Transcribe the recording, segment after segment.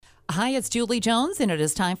Hi, it's Julie Jones, and it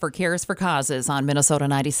is time for Cares for Causes on Minnesota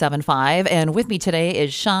 97.5. And with me today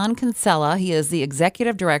is Sean Kinsella. He is the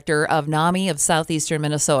Executive Director of NAMI of Southeastern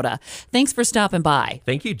Minnesota. Thanks for stopping by.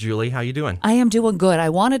 Thank you, Julie. How you doing? I am doing good. I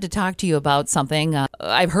wanted to talk to you about something.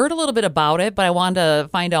 I've heard a little bit about it, but I wanted to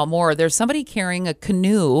find out more. There's somebody carrying a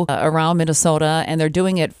canoe around Minnesota, and they're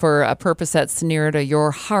doing it for a purpose that's near to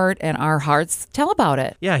your heart and our hearts. Tell about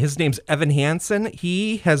it. Yeah, his name's Evan Hansen.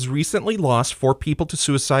 He has recently lost 4 people to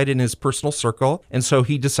suicide in his personal circle, and so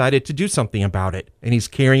he decided to do something about it. And he's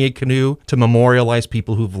carrying a canoe to memorialize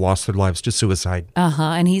people who've lost their lives to suicide.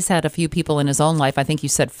 And he's had a few people in his own life. I think you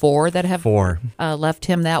said 4 that have 4 left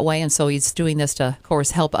him that way, and so he's doing this to, of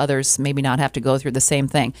course, help others maybe not have to go through the same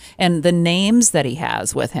thing. And the names that he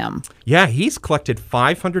has with him. Yeah, he's collected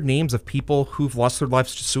 500 names of people who've lost their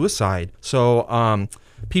lives to suicide. So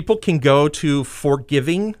people can go to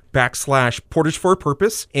forgiving.com/Portage for a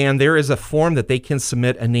purpose, and there is a form that they can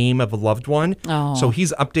submit a name of a loved one. So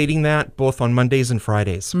he's updating that both on Mondays and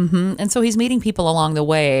Fridays. And so he's meeting people along the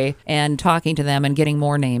way and talking to them and getting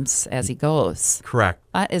more names as he goes. Correct.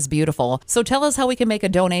 That is beautiful. So tell us how we can make a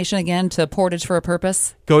donation again to Portage for a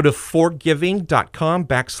Purpose. Go to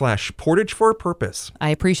forgiving.com/Portage for a purpose. I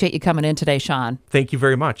appreciate you coming in today, Sean. Thank you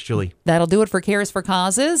very much, Julie. That'll do it for Cares for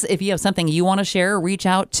Causes. If you have something you want to share, reach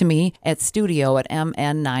out to me at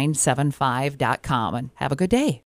studio@mn975.com, and have a good day.